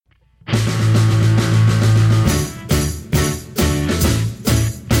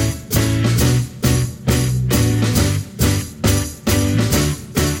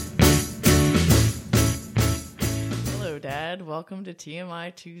welcome to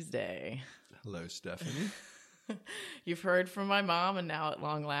TMI Tuesday. Hello, Stephanie. You've heard from my mom, and now at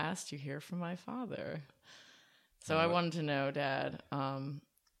long last, you hear from my father. So I wanted to know, Dad,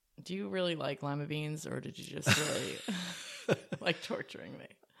 do you really like lima beans, or did you just really like torturing me?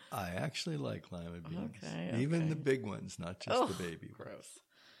 I actually like lima beans. Okay. Even the big ones, not just the baby ones. Gross.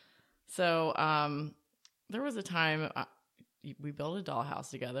 So there was a time we built a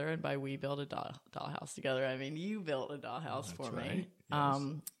dollhouse together, and by we built a dollhouse together, I mean you built a dollhouse for me. Yes.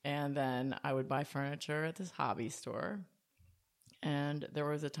 And then I would buy furniture at this hobby store. And there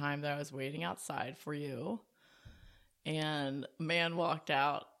was a time that I was waiting outside for you, and a man walked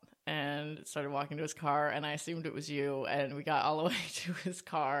out and started walking to his car, and I assumed it was you, and we got all the way to his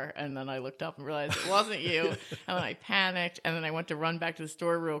car, and then I looked up and realized it wasn't you, and then I panicked, and then I went to run back to the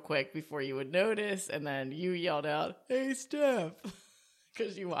store real quick before you would notice, and then you yelled out, "Hey, Steph,"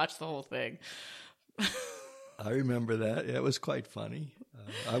 because you watched the whole thing. I remember that. Yeah, it was quite funny.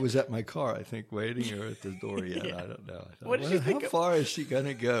 I was at my car, I think, waiting her at the door yet. Yeah. I don't know. I thought, what did you think how far is she going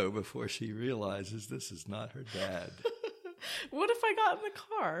to go before she realizes this is not her dad? What if I got in the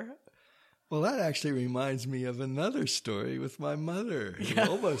car? Well, that actually reminds me of another story with my mother, who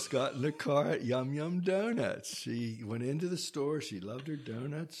almost got in the car at Yum Yum Donuts. She went into the store. She loved her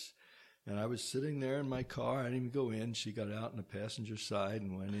donuts. And I was sitting there in my car. I didn't even go in. She got out on the passenger side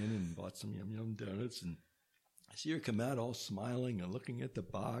and went in and bought some Yum Yum Donuts. And I see her come out all smiling and looking at the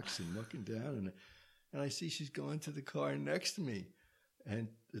box and looking down. And I see she's going to the car next to me. And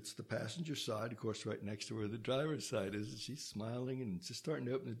it's the passenger side, of course, right next to where the driver's side is. And she's smiling and just starting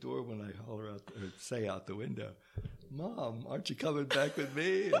to open the door when I holler out, or say out the window, "Mom, aren't you coming back with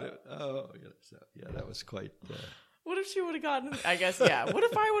me?" And that was quite... What if she would have gotten... I guess, yeah. What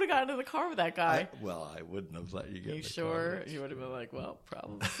if I would have gotten in the car with that guy? I wouldn't have let you get in the sure? car. You would have been like, well,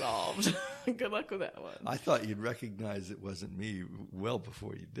 problem solved. Good luck with that one. I thought you'd recognize it wasn't me well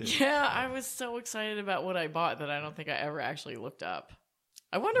before you did. Yeah, I was so excited about what I bought that I don't think I ever actually looked up.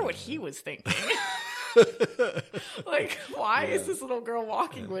 I wonder what he was thinking. Like, why is this little girl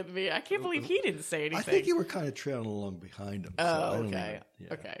walking with me? I can't believe he didn't say anything. I think you were kind of trailing along behind him. Oh, okay.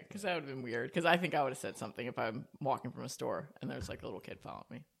 Okay, because that would have been weird. Because I think I would have said something if I'm walking from a store and there's like a little kid following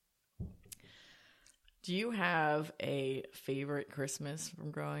me. Do you have a favorite Christmas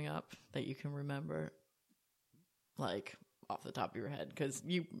from growing up that you can remember? Like, off the top of your head? Because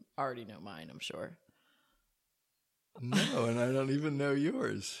you already know mine, I'm sure. No, and I don't even know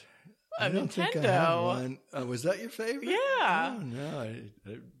yours. I don't Nintendo. think I have one. Was that your favorite? Yeah. Oh, no.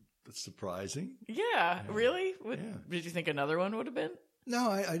 It's surprising. Yeah, really? Yeah. Did you think another one would have been? No,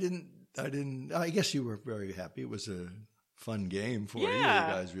 I didn't. I guess you were very happy. It was a fun game for you. You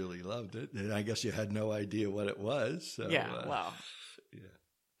guys really loved it. And I guess you had no idea what it was. So, well. Yeah.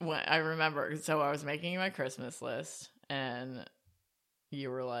 When I remember, so I was making my Christmas list, and you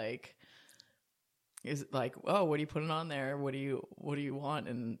were like... Is it like, oh, what are you putting on there? What do you want?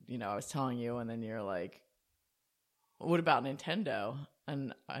 And, I was telling you, and then you're like, what about Nintendo?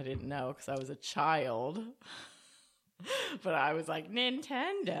 And I didn't know because I was a child. But I was like,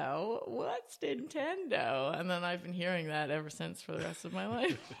 Nintendo? What's Nintendo? And then I've been hearing that ever since for the rest of my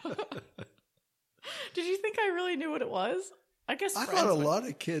life. Did you think I really knew what it was? I guess I thought a lot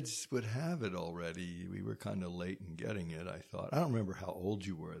of kids would have it already. We were kind of late in getting it, I thought. I don't remember how old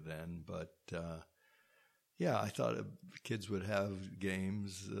you were then, but... yeah, I thought kids would have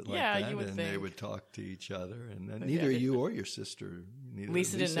games like that, you would and think. They would talk to each other. And then neither you or your sister,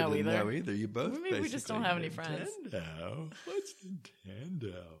 Lisa didn't know either. You both maybe we just don't have any friends. Nintendo? What's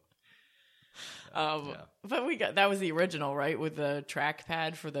Nintendo? But that was the original, right? With the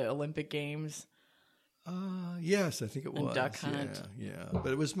trackpad for the Olympic Games. Yes, I think it was. And Duck Hunt. Yeah. But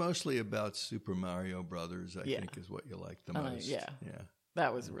it was mostly about Super Mario Brothers, I think is what you liked the most. Yeah.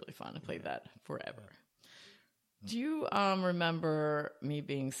 That was really fun. I played that forever. Do you remember me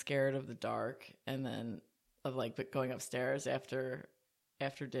being scared of the dark, and then of like going upstairs after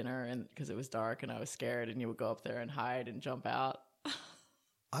dinner, and because it was dark and I was scared, and you would go up there and hide and jump out?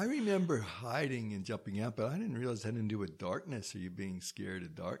 I remember hiding and jumping out, but I didn't realize it had to do with darkness or you being scared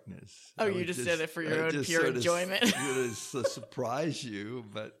of darkness. Oh, you just did it for your own pure enjoyment. To surprise you,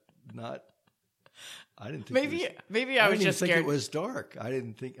 but not. I didn't think. Maybe I was just scared. It was dark. I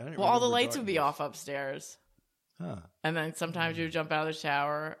didn't think. Well, all the lights would be off upstairs. Huh. And then sometimes you would jump out of the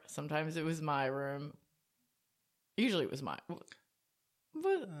shower. Sometimes it was my room. Usually it was mine.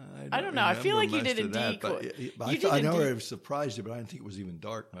 But I don't know. I feel like you did a decoy. I know it surprised you, but I didn't think it was even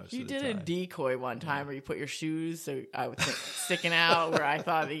dark most of the time. You did a decoy one time where you put your shoes, so I was sticking out where I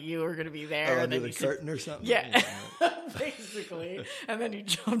thought that you were going to be there. Oh, under the curtain or something? Yeah, basically. And then you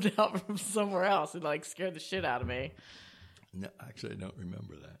jumped out from somewhere else and like scared the shit out of me. No, actually, I don't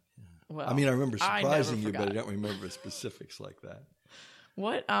remember that. Yeah. Well, I mean, I remember surprising you, forgot. but I don't remember specifics like that.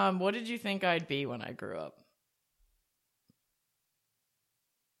 What did you think I'd be when I grew up?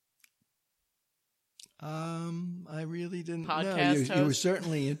 I really didn't Podcast know. You were host?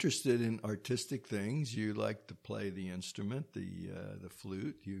 certainly interested in artistic things. You liked to play the instrument, the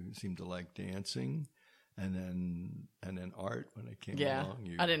flute. You seemed to like dancing, and then art when it came Yeah, along.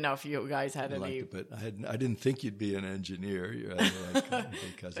 You I didn't know if you guys had liked any. it, but I didn't think you'd be an engineer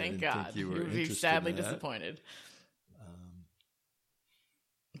because I Thank didn't God, think you you were would be interested sadly in that. disappointed.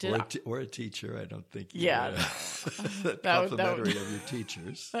 Or a teacher. I don't think you Yeah, were complimentary of your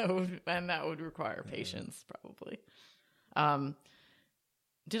teachers. that would require patience, probably.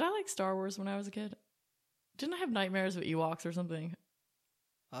 Did I like Star Wars when I was a kid? Didn't I have nightmares with Ewoks or something?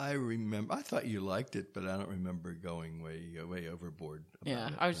 I remember. I thought you liked it, but I don't remember going way overboard. Yeah,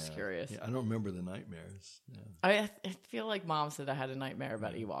 It. I was just curious. Yeah, I don't remember the nightmares. Yeah. I feel like Mom said I had a nightmare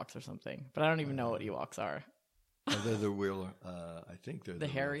about Ewoks or something, but I don't even know what Ewoks are. Oh, they're the real. I think they're The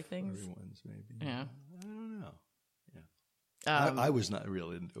hairy real things? furry ones, maybe. Yeah. I don't know. Yeah, I was not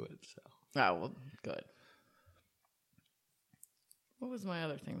real into it. So Oh, well, good. What was my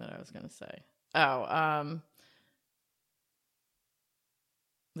other thing that I was going to say? Oh,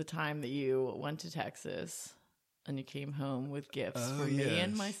 the time that you went to Texas and you came home with gifts for me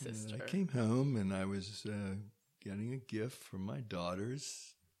and my sister. I came home and I was getting a gift from my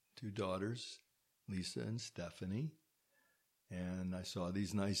daughters, 2 daughters, Lisa and Stephanie. And I saw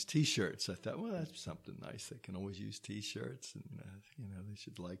these nice T-shirts. I thought, well, that's something nice. They can always use T-shirts, and they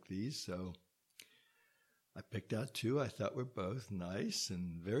should like these. So I picked out 2 I thought were both nice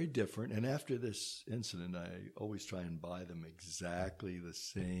and very different. And after this incident, I always try and buy them exactly the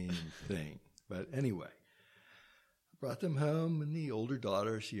same thing. But anyway, I brought them home, and the older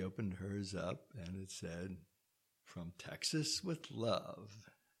daughter, she opened hers up, and it said, "From Texas with love."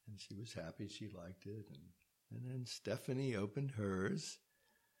 And she was happy. She liked it. And then Stephanie opened hers,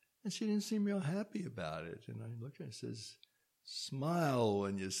 and she didn't seem real happy about it. And I looked at her and says, "Smile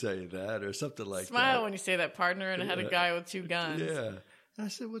when you say that," or something like that. Smile when you say that, partner, and it had a guy with 2 guns. Yeah. And I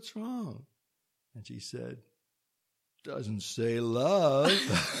said, "What's wrong?" And she said, "Doesn't say love."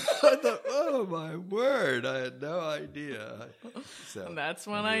 I thought, oh, my word. I had no idea. So, And that's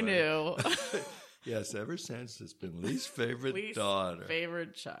when anyway. I knew. Yes, ever since, it's been least favorite daughter.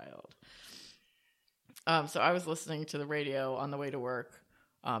 Favorite child. So I was listening to the radio on the way to work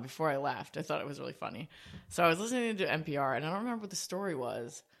before I left. I thought it was really funny. So I was listening to NPR, and I don't remember what the story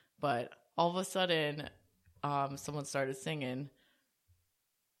was, but all of a sudden, someone started singing,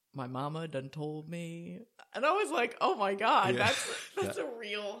 "My mama done told me," and I was like, "Oh my God, Yeah. that's a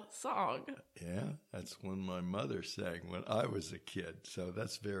real song." Yeah, that's one my mother sang when I was a kid. So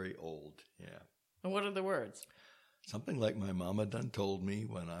that's very old. Yeah. And what are the words? Something like, "My mama done told me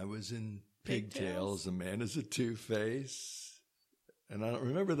when I was in pigtails, a man is a two-face." And I don't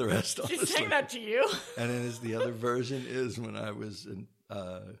remember the rest, She honestly. sang that to you? And then the other version is when I was in,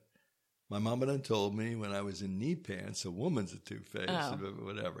 my mama done told me when I was in knee pants, a woman's a two-face,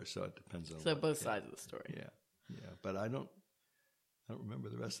 whatever. So it depends on So what, both sides of the story. Yeah. But I don't remember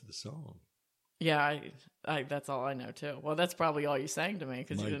the rest of the song. Yeah, I that's all I know too. Well, that's probably all you sang to me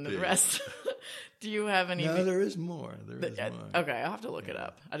because you Might didn't know the be. rest. Do you have any? No, there is more. Okay, I'll have to look it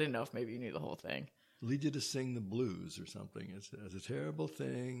up. I didn't know if maybe you knew the whole thing. Lead you to sing the blues or something. It's a terrible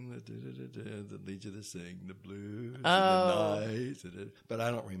thing that leads you to sing the blues in the night. But I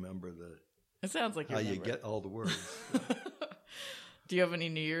don't remember It sounds like how you remember. get all the words. Do you have any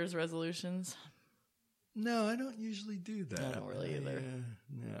New Year's resolutions? No, I don't usually do that. I don't really either.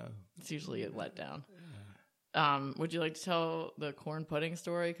 No. It's usually a letdown. Would you like to tell the corn pudding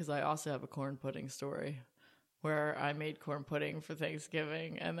story? Because I also have a corn pudding story where I made corn pudding for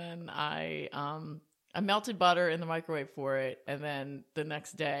Thanksgiving, and then I melted butter in the microwave for it, and then the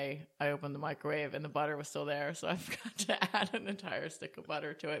next day I opened the microwave and the butter was still there, so I forgot to add an entire stick of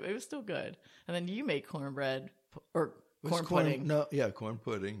butter to it. It was still good. And then you made cornbread or corn pudding. Corn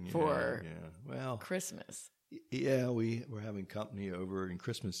pudding. For well, Christmas. Yeah, we were having company over in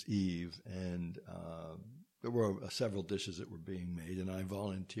Christmas Eve, and there were several dishes that were being made, and I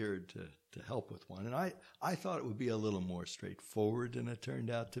volunteered to help with one. And I thought it would be a little more straightforward than it turned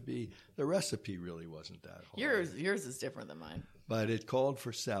out to be. The recipe really wasn't that hard. Yours is different than mine. But it called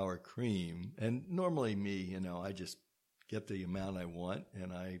for sour cream, and normally me, I just get the amount I want,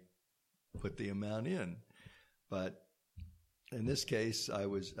 and I put the amount in. But in this case, I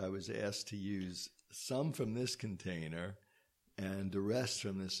was asked to use some from this container and the rest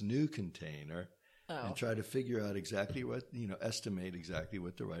from this new container and try to figure out exactly what, estimate exactly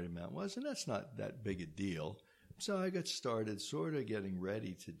what the right amount was. And that's not that big a deal. So I got started sort of getting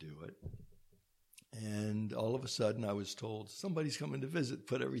ready to do it. And all of a sudden I was told, somebody's coming to visit,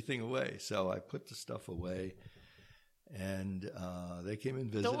 put everything away. So I put the stuff away. And they came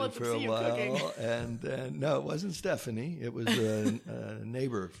and visited for a while. And then, no, it wasn't Stephanie. It was a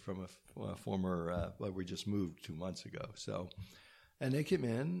neighbor from a former, we just moved 2 months ago. So, and they came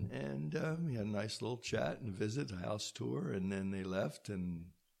in and we had a nice little chat and visit, a house tour. And then they left and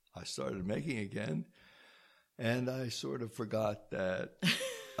I started making again. And I sort of forgot that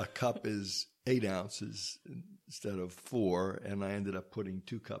a cup is 8 ounces instead of 4. And I ended up putting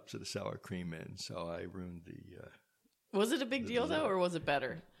 2 cups of the sour cream in. So I ruined the... Was it a big deal, though, or was it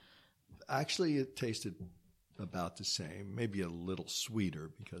better? Actually, it tasted about the same, maybe a little sweeter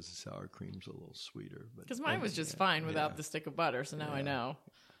because the sour cream's a little sweeter. Because mine was just fine without the stick of butter, so now I know.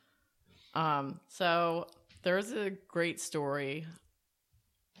 So there's a great story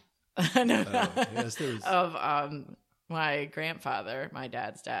yes, there's... of my grandfather, my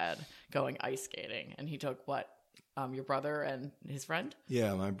dad's dad, going ice skating. And he took what? Your brother and his friend?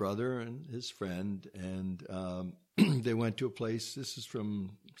 Yeah, my brother and his friend. And they went to a place, this is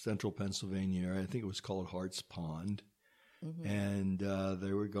from central Pennsylvania, I think it was called Hart's Pond. Mm-hmm. And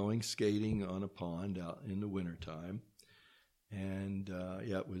they were going skating on a pond out in the wintertime. And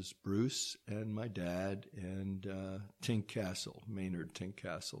it was Bruce and my dad and Tink Castle, Maynard Tink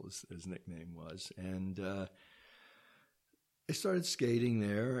Castle, his nickname was. And I started skating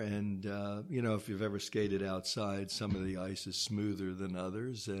there, and, if you've ever skated outside, some of the ice is smoother than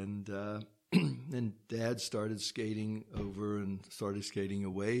others, and Dad started skating over and started skating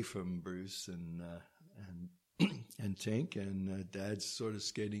away from Bruce and Tink, and Dad's sort of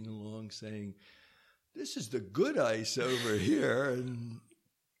skating along saying, "This is the good ice over here," and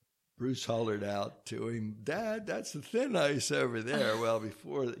Bruce hollered out to him, "Dad, that's the thin ice over there." Well,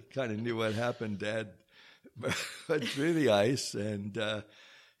 before they kind of knew what happened, Dad went through the ice, and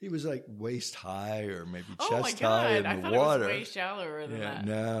he was like waist high or maybe chest high in the I thought water. It was way shallower than that.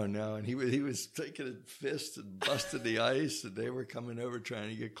 No, and he was taking a fist and busting the ice, and they were coming over trying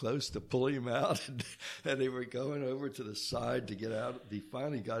to get close to pull him out, and they were going over to the side to get out. He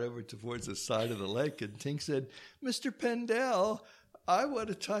finally got over towards the side of the lake, and Tink said, "Mr. Pendel, I want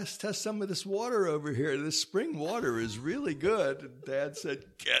to test some of this water over here. This spring water is really good." And Dad said,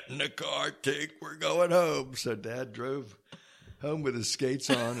 "Get in the car, Tink. We're going home." So Dad drove home with his skates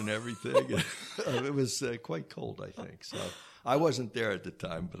on and everything. It was quite cold, I think. So I wasn't there at the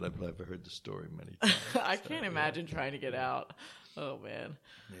time, but I've heard the story many times. I can't imagine trying to get out. Oh, man.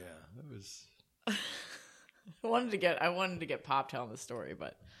 Yeah, it was... I wanted to get Pop telling the story,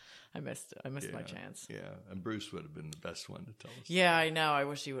 but I missed my chance. Yeah, and Bruce would have been the best one to tell us. Yeah, I know. I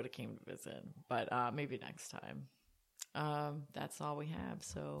wish he would have came to visit, but maybe next time. That's all we have.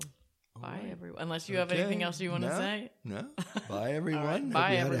 So bye, everyone. Unless you have anything else you want to say. No. Bye, everyone. Right, bye,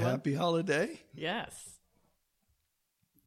 Hope you everyone. had a happy holiday. Yes.